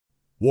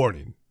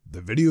Warning,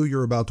 the video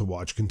you're about to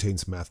watch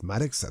contains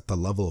mathematics at the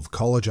level of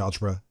college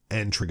algebra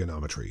and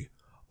trigonometry.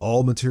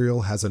 All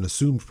material has an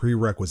assumed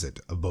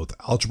prerequisite of both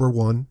Algebra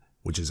 1,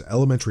 which is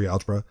elementary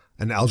algebra,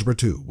 and Algebra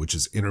 2, which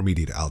is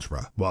intermediate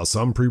algebra. While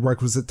some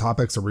prerequisite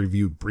topics are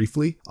reviewed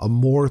briefly, a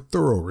more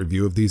thorough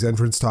review of these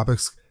entrance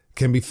topics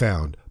can be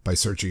found by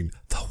searching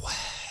the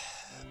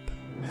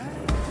web.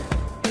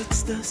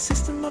 It's the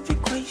system of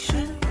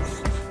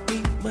equations.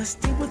 We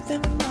must deal with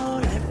them all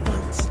at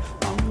once.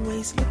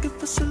 Always looking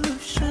for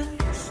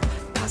solutions.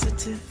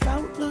 Positive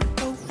outlook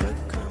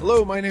overcomes.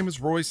 Hello, my name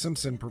is Roy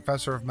Simpson,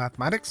 professor of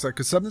mathematics at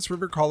Cosumnes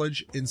River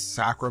College in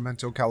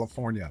Sacramento,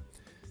 California.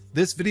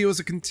 This video is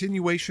a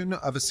continuation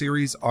of a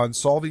series on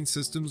solving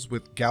systems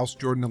with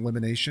Gauss-Jordan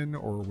elimination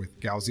or with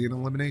Gaussian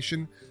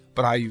elimination,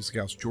 but I use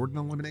Gauss-Jordan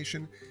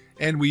elimination,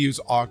 and we use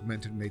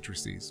augmented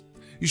matrices.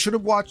 You should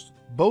have watched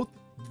both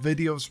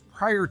videos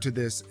prior to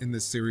this in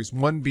this series,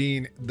 one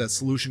being the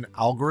solution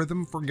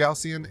algorithm for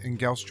Gaussian and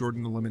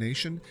Gauss-Jordan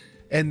elimination,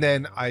 and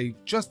then I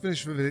just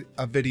finished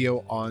a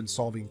video on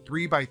solving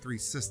 3x3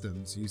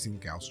 systems using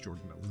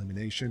Gauss-Jordan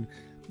elimination.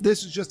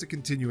 This is just a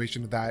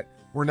continuation of that.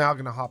 We're now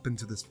going to hop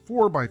into this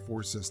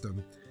 4x4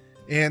 system,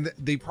 and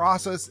the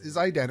process is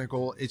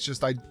identical. It's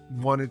just I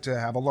wanted to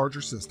have a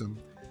larger system.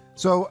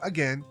 So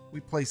again,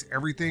 we place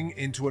everything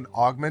into an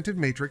augmented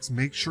matrix.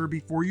 Make sure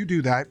before you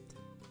do that,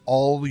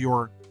 all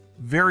your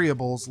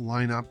variables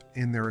line up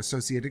in their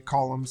associated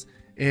columns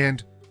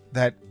and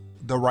that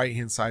the right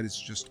hand side is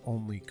just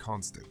only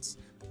constants.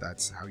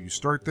 That's how you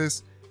start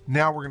this.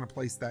 Now we're going to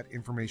place that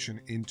information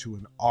into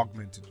an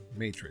augmented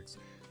matrix.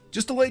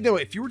 Just to let you know,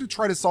 if you were to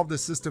try to solve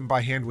this system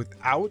by hand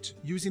without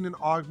using an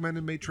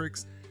augmented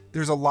matrix,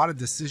 there's a lot of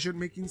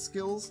decision-making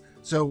skills.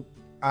 So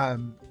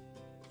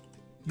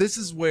this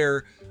is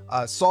where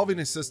solving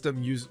a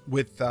system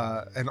with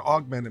an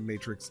augmented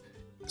matrix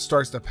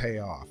starts to pay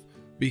off.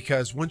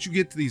 Because once you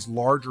get to these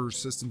larger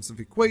systems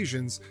of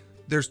equations,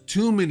 there's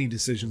too many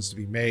decisions to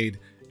be made,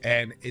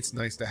 and it's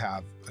nice to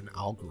have an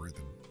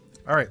algorithm.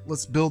 All right,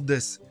 let's build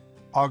this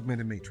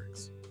augmented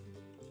matrix.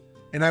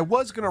 And I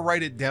was going to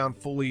write it down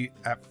fully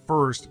at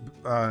first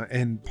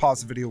and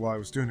pause the video while I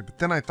was doing it, but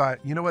then I thought,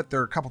 you know what, there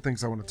are a couple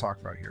things I want to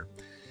talk about here.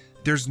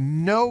 There's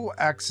no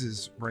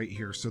x's right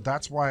here, so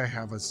that's why I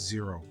have a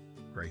 0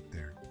 right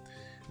there.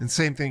 And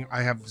same thing,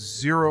 I have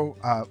zero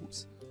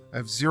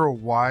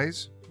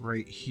y's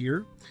right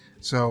here.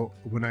 So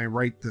when I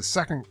write the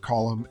second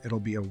column, it'll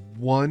be a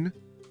 1,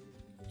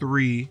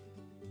 3,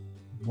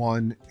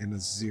 1, and a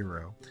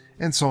 0,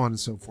 and so on and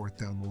so forth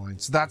down the line.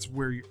 So that's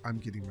where I'm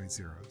getting my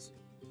zeros.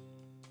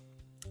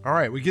 All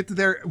right, we get to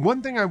there.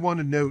 One thing I want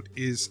to note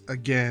is,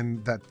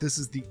 again, that this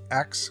is the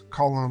X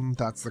column.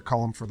 That's the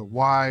column for the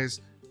Y's.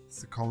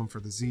 It's the column for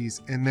the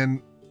Z's. And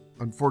then,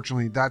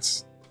 unfortunately,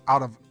 that's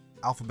out of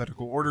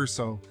alphabetical order.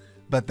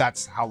 But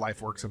that's how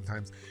life works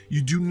sometimes.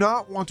 You do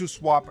not want to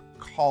swap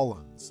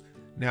columns.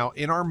 Now,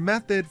 in our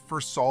method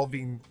for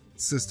solving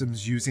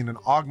systems using an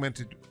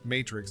augmented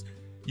matrix,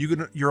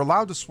 you're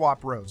allowed to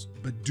swap rows,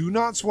 but do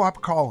not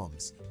swap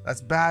columns.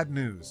 That's bad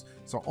news.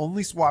 So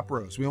only swap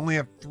rows. We only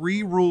have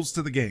 3 rules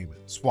to the game.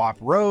 Swap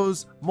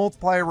rows,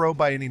 multiply a row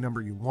by any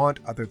number you want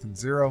other than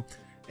 0,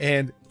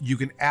 and you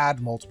can add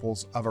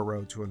multiples of a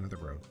row to another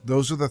row.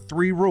 Those are the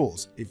 3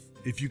 rules.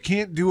 If you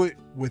can't do it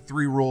with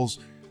 3 rules,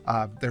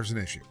 there's an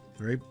issue,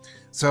 right?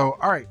 So,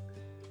 all right,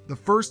 the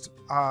first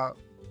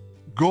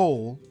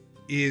goal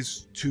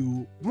is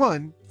to,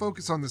 1,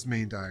 focus on this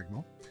main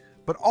diagonal,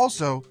 but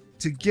also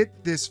to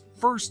get this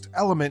first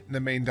element in the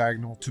main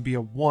diagonal to be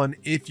a 1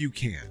 if you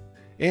can.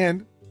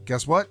 And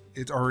guess what?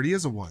 It already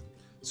is a 1.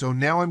 So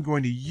now I'm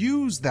going to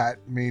use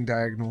that main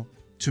diagonal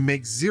to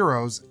make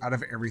zeros out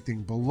of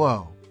everything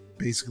below,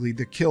 basically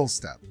the kill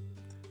step.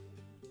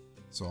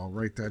 So I'll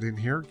write that in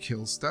here,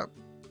 kill step.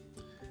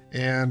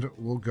 And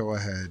we'll go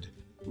ahead,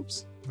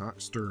 oops, not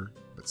stir,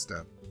 but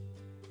step.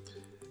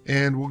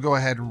 And we'll go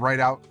ahead and write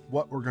out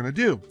what we're going to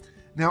do.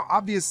 Now,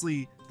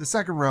 obviously, the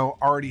second row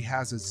already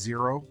has a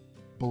 0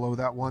 below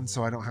that one,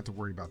 so I don't have to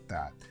worry about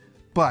that.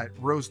 But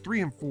rows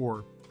 3 and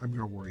 4, I'm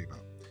going to worry about.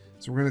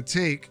 So we're going to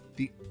take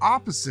the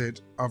opposite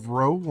of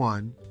row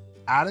 1,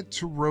 add it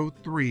to row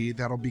 3.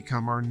 That'll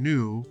become our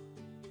new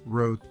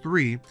row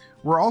 3.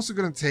 We're also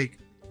going to take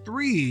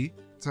 3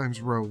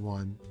 times row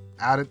 1,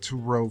 add it to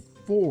row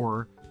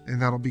 4,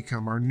 and that'll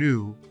become our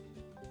new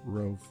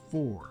row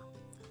 4.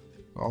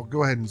 I'll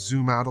go ahead and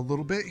zoom out a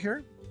little bit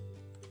here.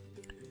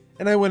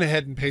 And I went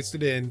ahead and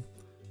pasted in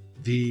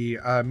the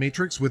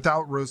matrix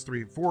without rows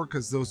 3 and 4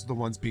 because those are the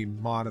ones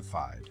being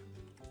modified.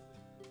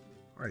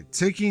 All right,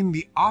 taking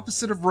the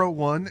opposite of row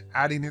 1,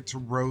 adding it to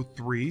row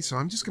 3. So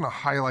I'm just going to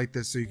highlight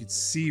this so you can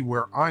see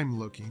where I'm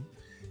looking.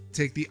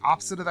 Take the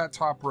opposite of that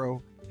top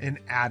row and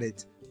add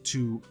it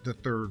to the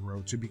third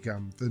row to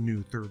become the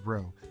new third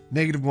row.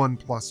 -1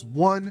 plus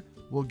 1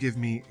 will give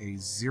me a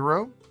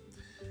 0.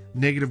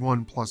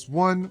 -1 plus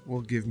 1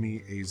 will give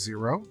me a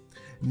 0.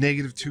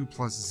 -2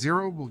 plus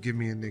 0 will give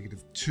me a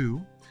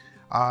 -2.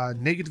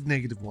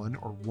 -1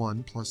 or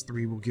 1 plus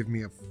 3 will give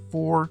me a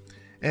 4.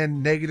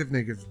 And negative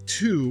negative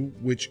 2,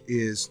 which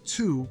is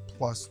 2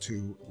 plus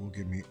 2, will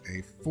give me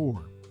a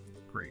 4.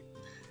 Great.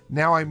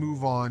 Now I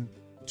move on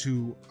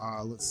to,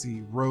 let's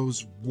see,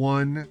 rows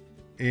 1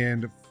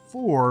 and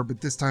 4,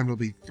 but this time it'll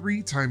be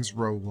 3 times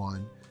row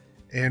 1,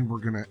 and we're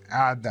going to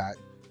add that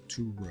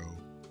to row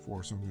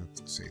 4. So I'm going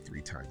to say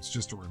 3 times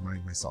just to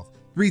remind myself.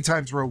 3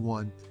 times row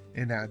 1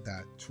 and add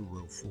that to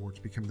row 4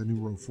 to become the new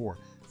row 4.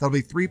 That'll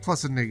be 3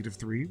 plus a negative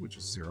 3, which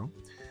is 0.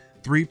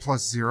 3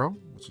 plus 0,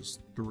 which is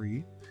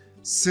 3.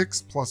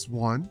 6 plus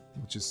 1,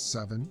 which is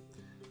 7.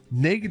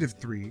 Negative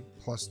 3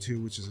 plus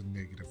 2, which is a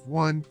negative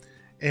 1.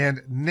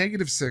 And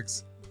negative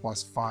 6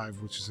 plus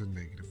 5, which is a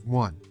negative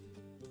 1.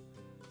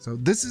 So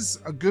this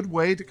is a good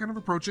way to kind of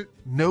approach it.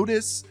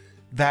 Notice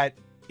that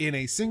in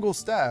a single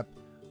step,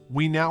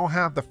 we now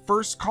have the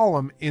first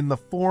column in the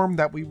form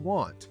that we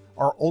want.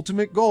 Our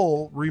ultimate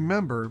goal,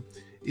 remember,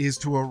 is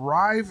to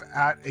arrive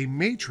at a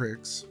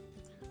matrix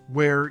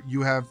where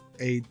you have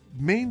a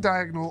main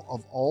diagonal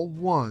of all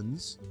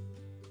ones,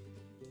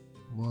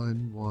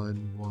 1,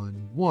 1,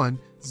 1, 1,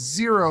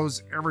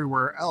 zeros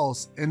everywhere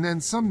else, and then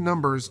some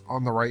numbers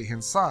on the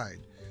right-hand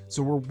side.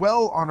 So we're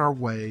well on our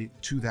way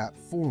to that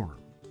form.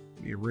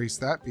 Let me erase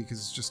that because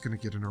it's just going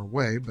to get in our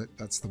way, but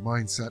that's the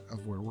mindset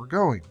of where we're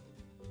going.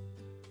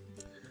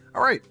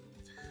 All right,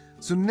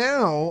 so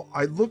now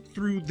I look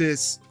through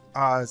this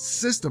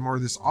system or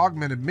this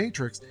augmented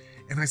matrix,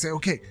 and I say,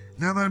 okay,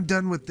 now that I'm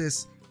done with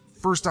this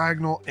first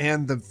diagonal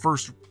and the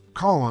first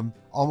column,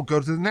 I'll go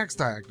to the next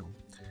diagonal.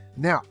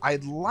 Now,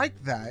 I'd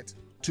like that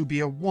to be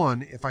a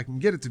 1 if I can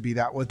get it to be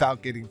that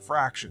without getting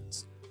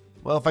fractions.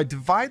 Well, if I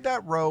divide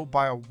that row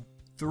by a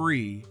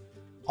 3,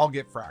 I'll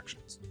get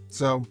fractions.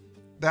 So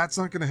that's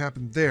not going to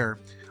happen there.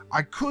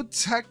 I could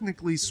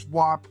technically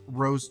swap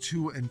rows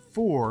 2 and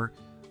 4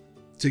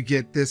 to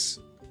get this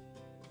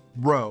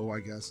row,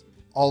 I guess,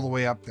 all the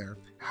way up there.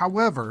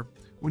 However,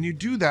 when you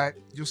do that,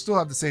 you'll still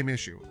have the same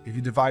issue. If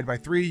you divide by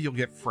 3, you'll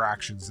get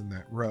fractions in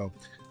that row.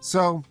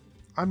 So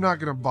I'm not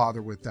going to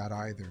bother with that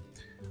either.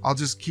 I'll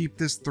just keep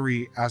this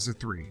 3 as a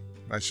 3.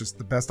 That's just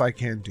the best I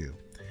can do.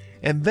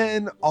 And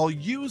then I'll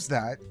use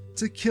that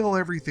to kill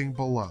everything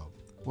below.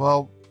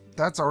 Well,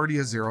 that's already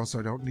a 0, so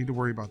I don't need to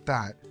worry about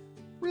that.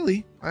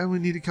 Really, I only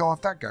need to kill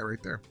off that guy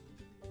right there.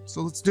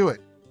 So let's do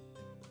it.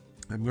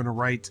 I'm going to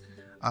write,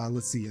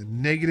 let's see, a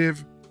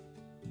negative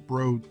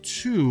row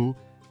 2,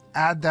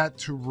 add that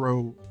to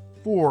row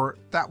 4.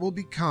 That will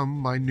become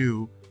my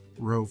new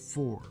row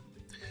 4.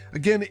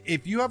 Again,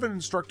 if you have an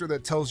instructor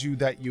that tells you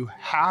that you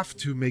have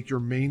to make your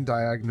main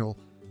diagonal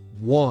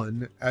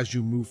 1 as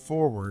you move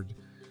forward,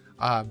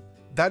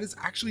 that is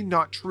actually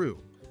not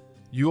true.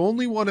 You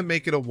only want to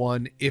make it a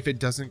 1 if it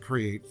doesn't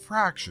create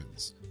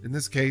fractions. In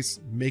this case,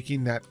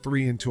 making that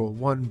 3 into a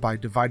 1 by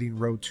dividing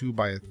row 2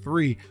 by a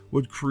 3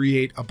 would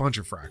create a bunch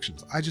of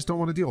fractions. I just don't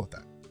want to deal with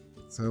that.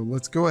 So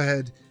let's go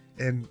ahead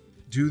and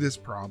do this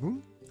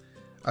problem.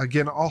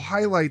 Again, I'll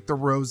highlight the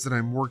rows that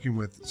I'm working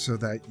with so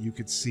that you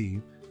could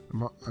see.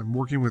 I'm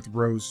working with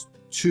rows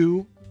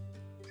 2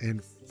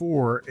 and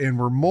 4, and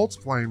we're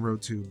multiplying row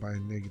 2 by a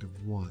negative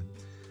 1.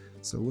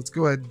 So let's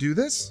go ahead and do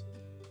this.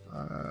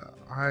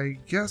 I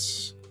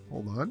guess,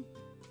 hold on.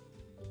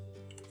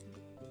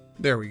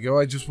 There we go.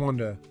 I just wanted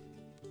to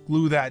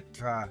glue that,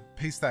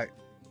 paste that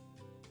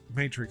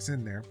matrix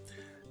in there.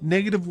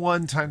 Negative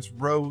 1 times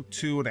row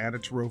 2 and add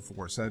it to row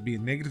 4. So that'd be a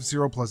negative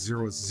 0 plus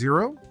 0 is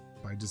 0.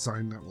 By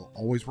design, that will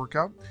always work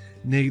out.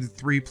 Negative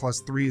 3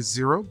 plus 3 is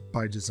 0.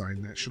 By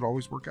design, that should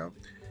always work out.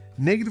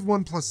 Negative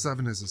 1 plus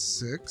 7 is a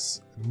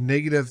 6.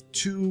 Negative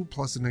 2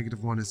 plus a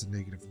negative 1 is a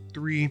negative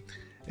 3.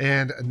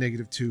 And a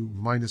negative 2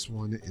 minus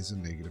 1 is a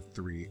negative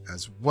 3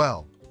 as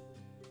well.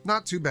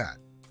 Not too bad.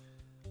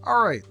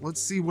 All right,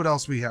 let's see what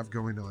else we have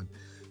going on.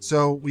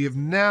 So we have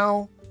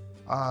now,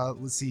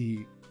 let's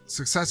see,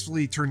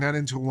 successfully turned that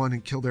into a 1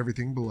 and killed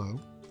everything below.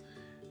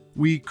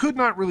 We could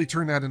not really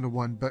turn that into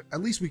 1, but at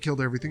least we killed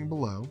everything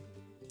below.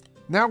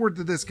 Now we're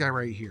to this guy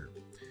right here.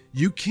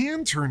 You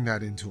can turn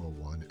that into a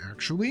 1,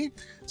 actually.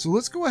 So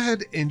let's go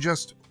ahead and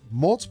just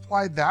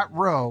multiply that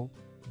row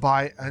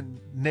by a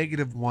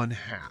negative 1/2.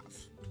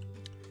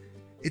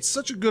 It's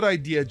such a good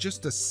idea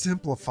just to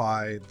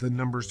simplify the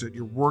numbers that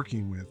you're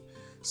working with.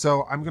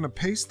 So I'm going to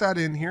paste that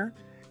in here.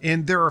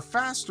 And there are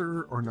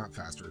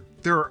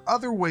there are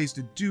other ways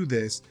to do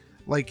this.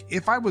 Like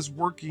if I was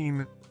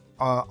working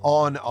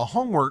on a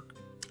homework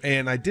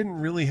and I didn't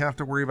really have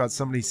to worry about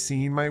somebody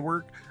seeing my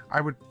work,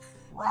 I would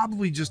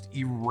probably just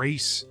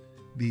erase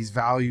these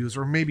values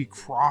or maybe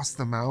cross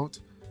them out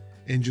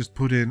and just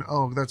put in,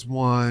 oh, that's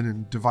 1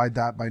 and divide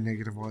that by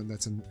negative 1,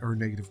 that's or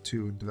negative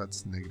 2 and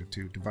that's negative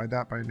 2. Divide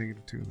that by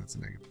negative 2 and that's a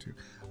negative 2.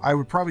 I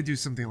would probably do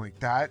something like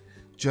that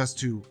just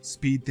to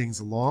speed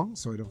things along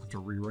so I don't have to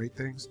rewrite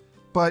things.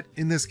 But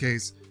in this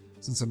case,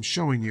 since I'm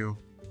showing you,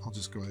 I'll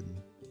just go ahead and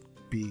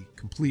be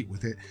complete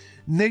with it.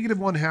 Negative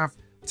 1/2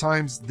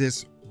 times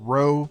this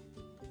row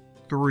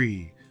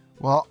 3.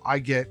 Well, I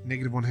get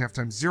negative 1/2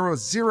 times 0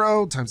 is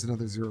 0, times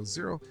another 0 is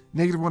 0.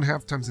 Negative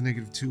 1/2 times a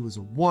negative 2 is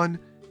a 1.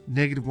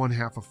 Negative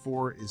 1/2 of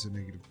 4 is a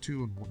negative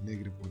 2, and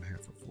negative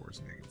 1/2 of 4 is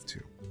a negative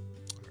 2.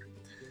 All right.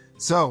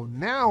 So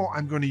now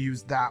I'm going to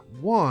use that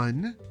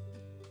 1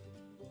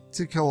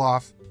 to kill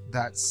off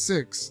that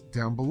 6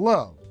 down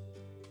below.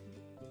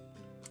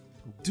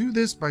 We'll do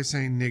this by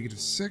saying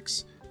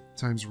 -6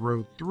 times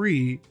row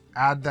 3,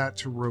 add that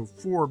to row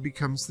 4,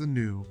 becomes the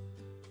new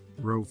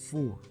row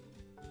 4.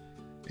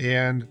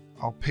 And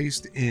I'll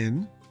paste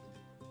in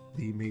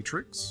the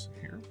matrix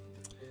here.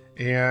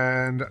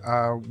 And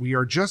we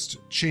are just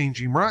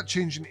changing, we're not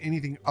changing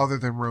anything other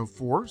than row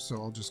 4, so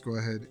I'll just go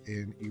ahead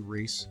and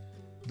erase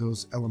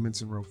those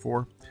elements in row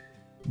 4.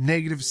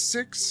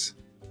 -6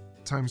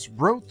 times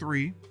row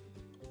 3,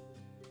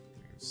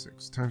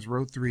 -6 times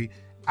row 3,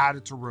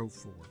 added to row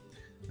 4.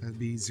 That'd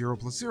be 0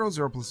 plus 0,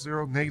 0 plus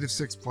 0,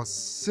 -6 plus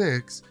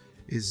 6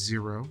 is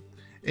 0.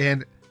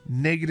 And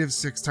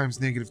 -6 times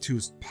 -2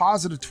 is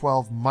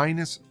 +12,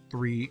 minus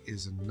 3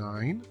 is a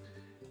 9.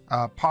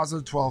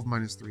 +12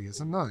 minus 3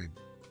 is a 9.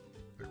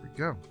 There we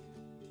go.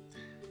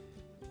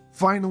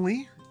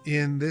 Finally,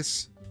 in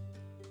this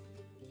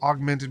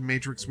augmented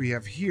matrix we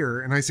have here,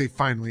 and I say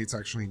finally, it's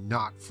actually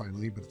not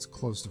finally, but it's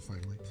close to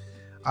finally.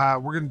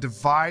 We're going to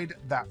divide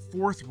that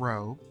 4th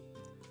row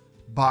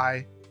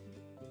by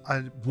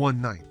a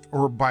 1/9,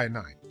 or by a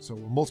 9. So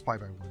we'll multiply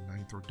by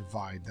 1/9 or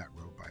divide that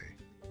row by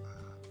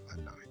a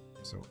 9.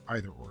 So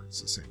either or,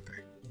 it's the same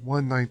thing.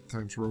 1/9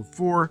 times row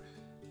 4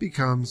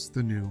 becomes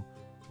the new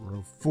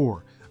row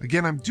 4.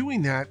 Again, I'm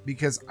doing that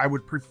because I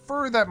would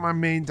prefer that my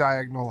main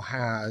diagonal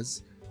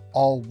has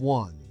all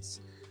 1s.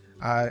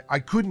 I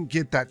couldn't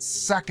get that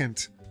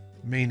second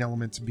main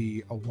element to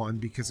be a 1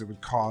 because it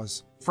would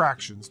cause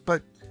fractions,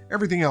 but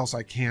everything else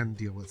I can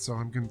deal with. So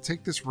I'm going to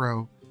take this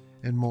row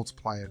and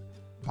multiply it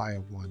by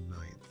a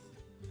 1/9.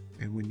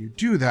 And when you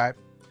do that,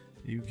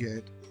 you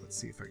get, let's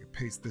see if I can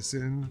paste this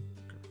in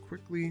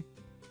quickly.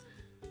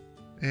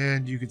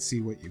 And you can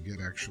see what you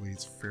get actually.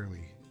 It's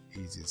fairly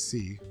easy to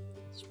see.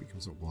 This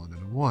becomes a 1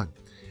 and a 1.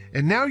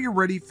 And now you're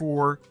ready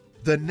for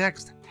the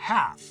next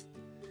half.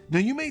 Now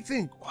you may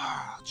think,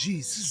 wow,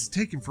 geez, this is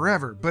taking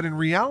forever. But in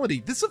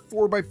reality, this is a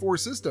 4x4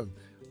 system.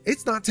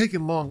 It's not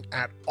taking long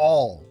at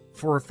all.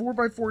 For a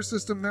 4x4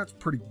 system, that's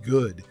pretty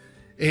good.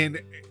 And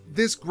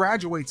this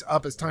graduates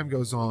up as time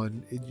goes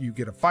on. You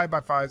get a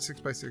 5x5,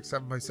 6x6,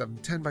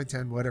 7x7,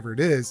 10x10, whatever it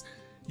is.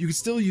 You can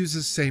still use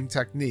the same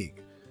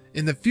technique.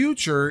 In the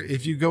future,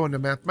 if you go into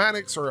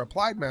mathematics or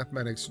applied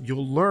mathematics,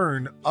 you'll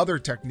learn other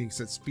techniques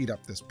that speed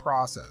up this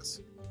process.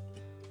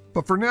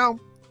 But for now,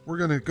 we're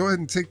going to go ahead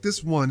and take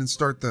this one and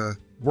start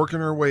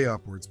working our way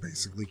upwards,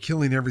 basically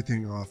killing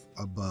everything off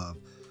above.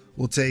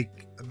 We'll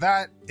take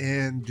that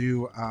and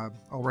do,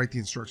 I'll write the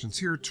instructions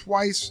here,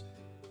 twice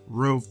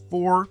row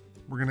 4.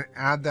 We're going to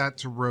add that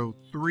to row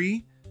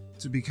 3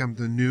 to become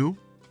the new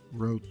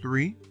row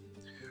 3.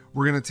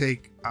 We're going to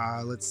take,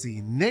 let's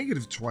see,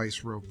 negative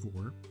twice row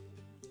 4.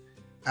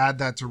 Add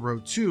that to row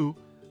 2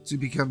 to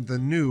become the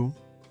new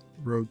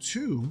row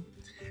 2.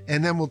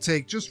 And then we'll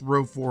take just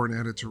row 4 and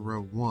add it to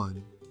row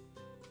 1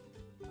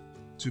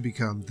 to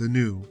become the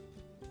new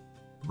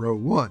row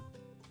 1.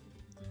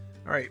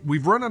 All right,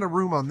 we've run out of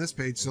room on this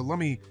page, so let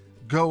me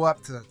go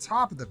up to the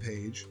top of the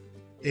page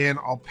and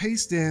I'll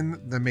paste in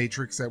the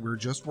matrix that we were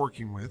just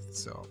working with.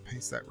 So I'll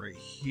paste that right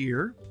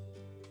here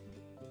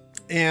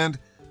and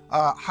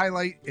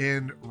highlight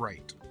and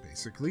write,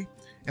 basically.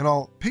 And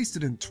I'll paste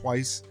it in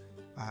twice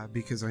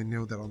because I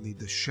know that I'll need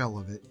the shell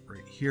of it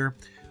right here.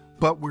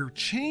 But we're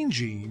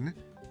changing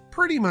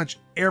pretty much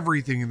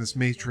everything in this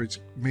matrix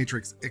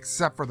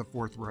except for the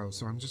 4th row.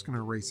 So I'm just going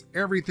to erase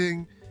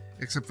everything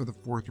except for the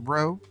 4th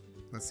row.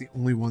 That's the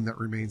only one that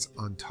remains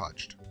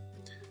untouched.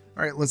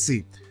 All right, let's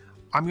see.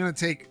 I'm going to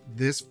take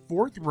this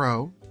 4th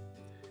row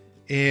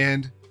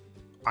and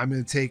I'm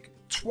going to take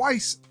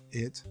twice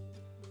it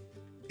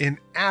and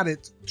add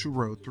it to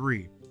row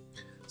 3.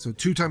 So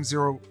 2 times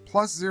 0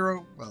 plus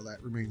 0, well,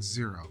 that remains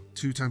 0.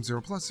 2 times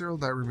 0 plus 0,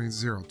 that remains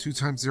 0. 2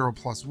 times 0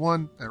 plus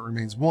 1, that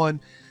remains 1.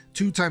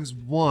 2 times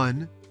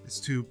 1 is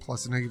 2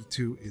 plus a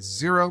 -2 is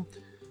 0.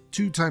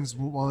 2 times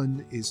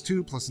 1 is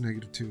 2 plus a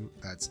 -2,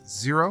 that's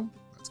 0.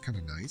 That's kind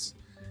of nice.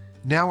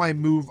 Now I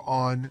move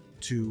on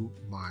to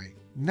my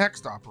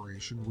next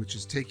operation, which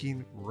is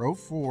taking row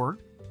 4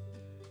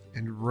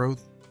 and row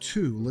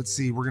 2. Let's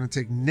see, we're going to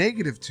take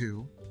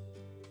 -2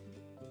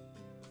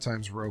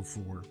 times row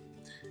 4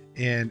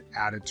 and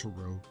add it to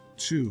row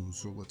 2.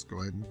 So let's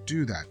go ahead and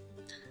do that.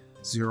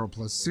 0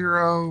 plus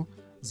 0,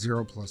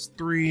 0 plus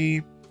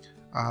 3,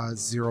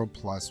 0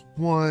 plus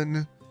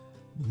 1,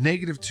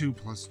 -2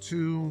 plus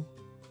 2,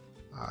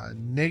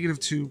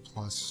 -2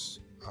 plus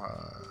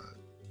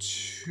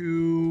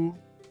 2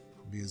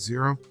 will be a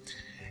 0.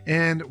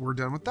 And we're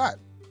done with that.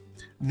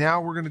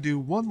 Now we're going to do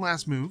one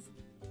last move.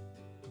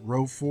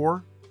 Row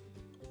 4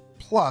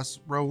 plus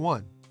row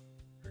 1.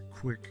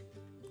 Quick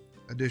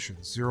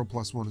addition. 0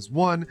 plus 1 is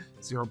 1.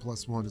 0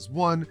 plus 1 is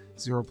 1.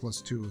 0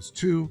 plus 2 is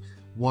 2.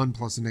 1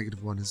 plus a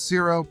 -1 is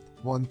 0.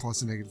 1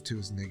 plus a -2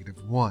 is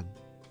 -1.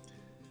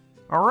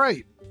 All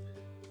right.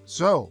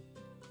 So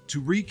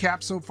to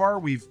recap so far,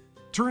 we've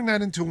turned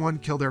that into 1,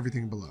 killed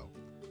everything below.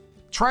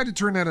 Tried to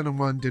turn that into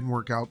 1, didn't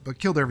work out, but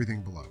killed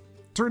everything below.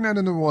 Turn that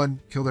into a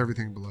 1, killed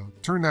everything below.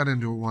 Turn that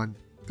into a 1,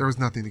 there was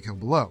nothing to kill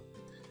below.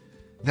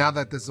 Now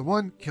that this is a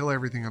 1, kill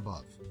everything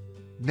above.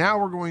 Now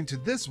we're going to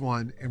this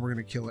one, and we're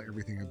going to kill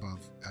everything above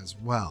as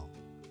well.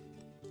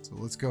 So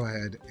let's go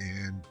ahead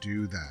and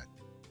do that.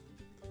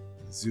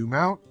 Zoom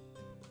out.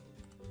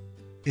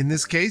 In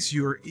this case,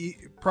 you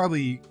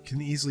probably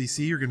can easily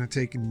see you're going to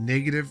take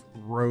negative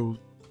row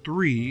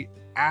 3,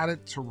 add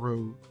it to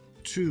row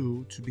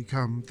 2 to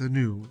become the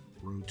new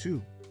row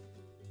 2.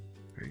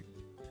 Okay.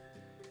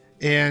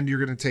 And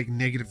you're going to take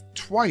negative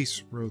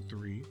twice row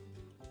 3,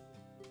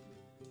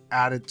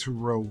 add it to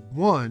row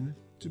 1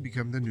 to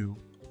become the new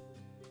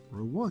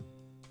row 1.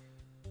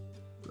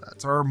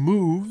 That's our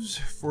moves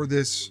for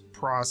this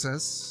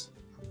process.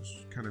 I'm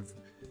just kind of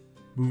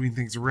moving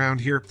things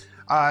around here.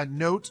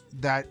 Note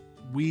that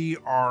we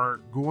are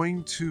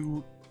going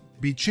to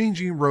be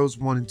changing rows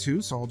 1 and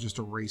 2, so I'll just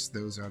erase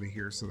those out of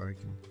here so that I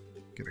can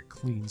get a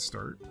clean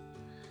start.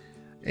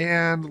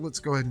 And let's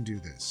go ahead and do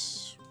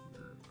this.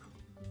 We're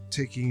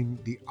taking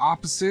the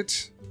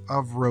opposite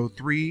of row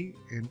 3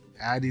 and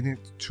adding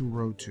it to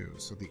row 2.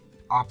 So the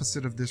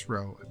opposite of this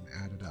row and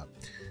add it up.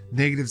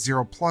 Negative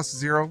 0 plus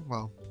 0,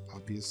 well,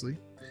 obviously.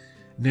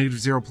 Negative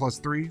 0 plus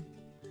 3.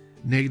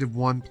 Negative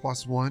 1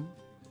 plus 1.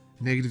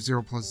 Negative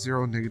 0 plus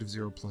 0. Negative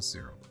 0 plus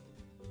 0.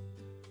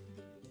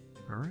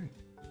 All right.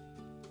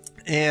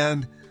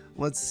 And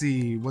let's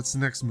see, what's the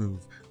next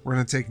move? We're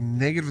going to take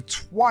negative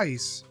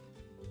twice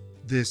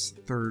this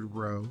third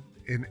row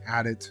and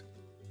add it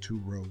to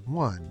row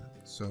 1.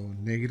 So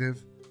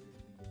negative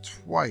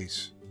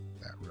twice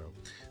that row.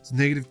 So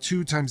negative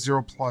 2 times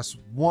 0 plus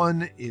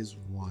 1 is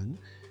 1.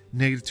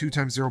 Negative 2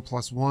 times 0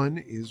 plus 1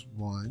 is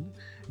 1.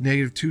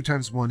 Negative 2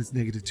 times 1 is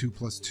negative 2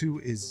 plus 2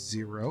 is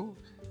 0.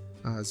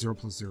 0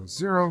 plus 0 is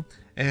 0.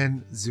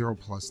 And 0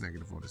 plus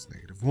negative 1 is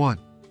negative 1.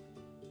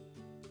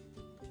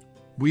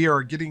 We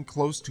are getting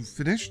close to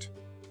finished.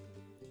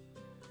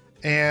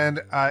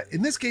 And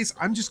in this case,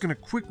 I'm just going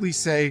to quickly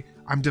say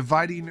I'm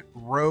dividing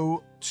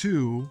row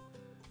 2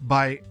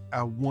 by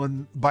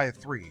a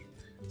 3.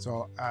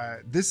 So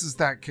this is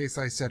that case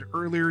I said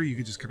earlier. You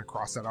could just kind of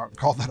cross that out and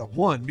call that a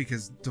 1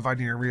 because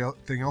dividing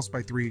everything else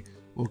by 3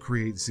 will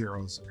create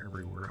zeros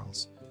everywhere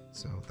else.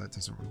 So that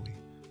doesn't really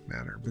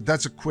matter. But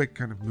that's a quick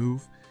kind of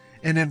move.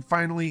 And then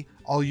finally,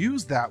 I'll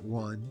use that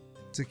 1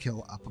 to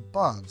kill up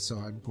above. So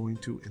I'm going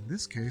to, in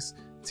this case,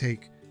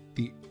 take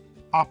the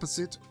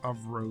opposite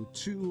of row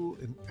 2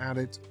 and add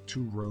it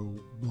to row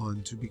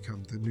 1 to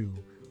become the new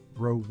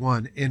row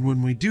 1. And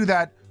when we do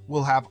that,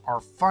 we'll have our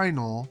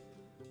final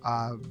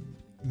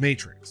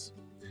matrix.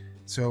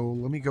 So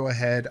let me go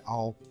ahead.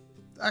 I'll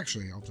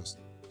just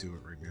do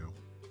it right now.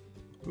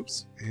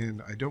 Oops.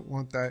 And I don't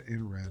want that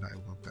in red. I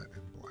want that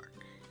in black.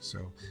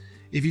 So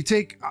if you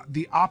take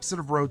the opposite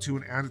of row 2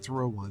 and add it to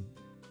row 1,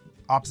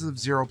 opposite of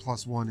 0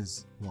 plus 1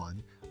 is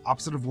 1.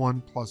 Opposite of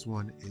 1 plus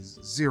 1 is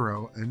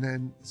 0. And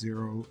then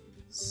 0,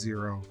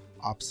 0.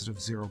 Opposite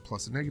of 0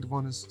 plus a negative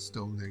 1 is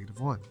still negative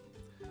 1.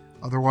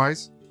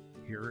 Otherwise,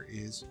 here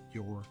is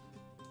your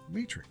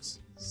matrix.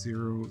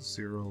 0,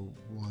 0,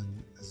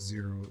 1,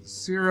 0,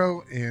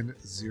 0, and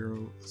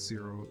 0,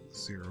 0,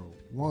 0,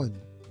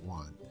 1,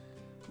 1.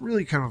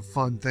 Really kind of a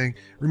fun thing.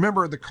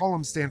 Remember, the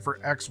columns stand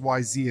for X,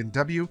 Y, Z, and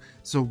W.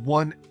 So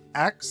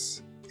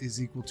 1X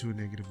is equal to a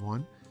negative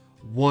 1.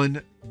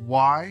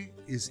 1Y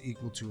is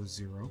equal to a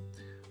 0.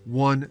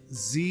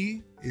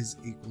 1Z is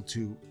equal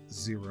to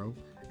 0.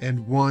 And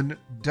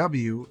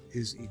 1W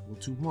is equal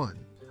to 1.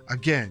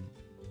 Again,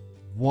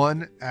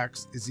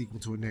 1X is equal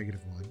to a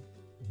negative 1.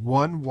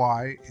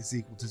 1Y is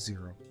equal to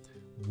 0.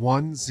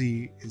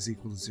 1Z is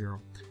equal to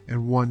 0. And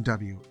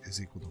 1W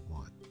is equal to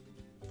 1.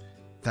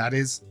 That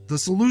is the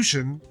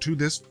solution to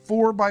this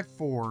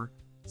 4x4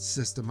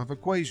 system of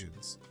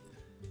equations.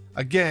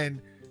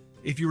 Again,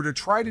 if you were to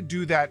try to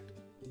do that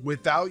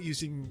without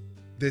using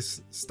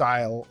this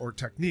style or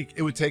technique,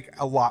 it would take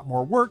a lot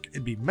more work,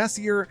 it'd be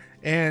messier,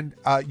 and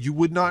you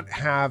would not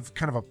have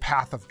kind of a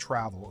path of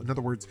travel. In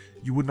other words,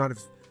 you would not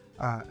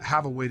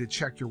have a way to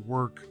check your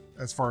work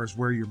as far as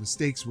where your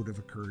mistakes would have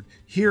occurred.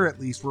 Here, at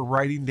least, we're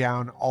writing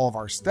down all of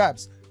our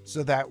steps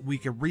so that we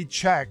can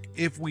recheck.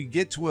 If we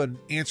get to an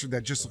answer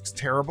that just looks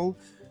terrible,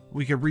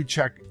 we can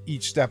recheck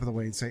each step of the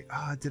way and say,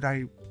 did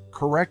I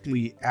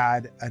correctly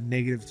add a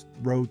negative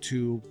row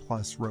 2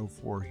 plus row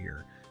 4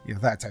 here? You know,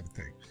 that type of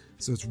thing.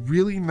 So it's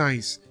really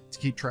nice to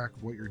keep track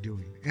of what you're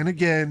doing. And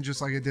again,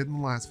 just like I did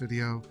in the last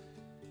video,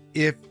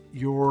 if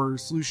your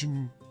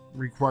solution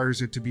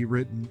requires it to be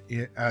written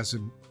as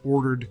an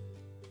ordered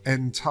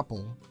n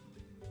tuple,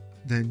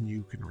 then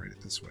you can write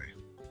it this way.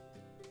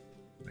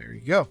 There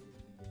you go.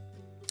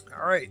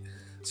 All right.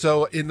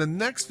 So in the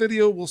next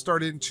video, we'll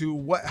start into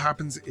what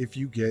happens if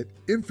you get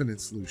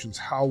infinite solutions.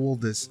 How will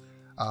this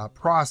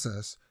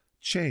process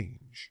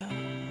change?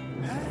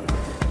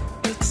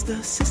 It's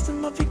the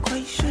system of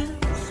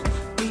equations.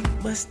 We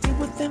must deal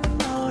with them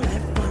all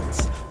at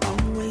once.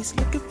 Always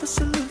looking for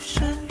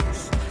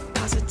solutions.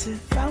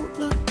 Positive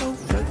outlook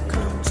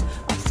overcomes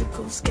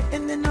obstacles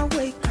getting in our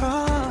way.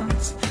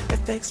 Cause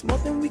affects more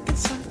than we can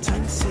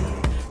sometimes see.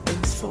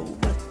 Things for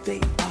what they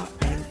are.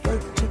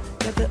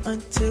 together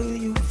until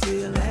you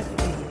feel at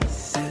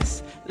peace.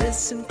 Just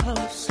listen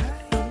close,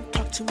 don't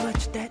talk too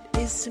much that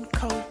isn't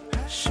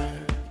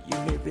kosher. You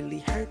may really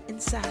hurt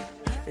inside.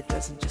 It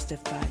doesn't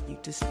justify you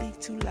to speak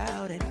too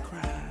loud and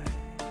cry.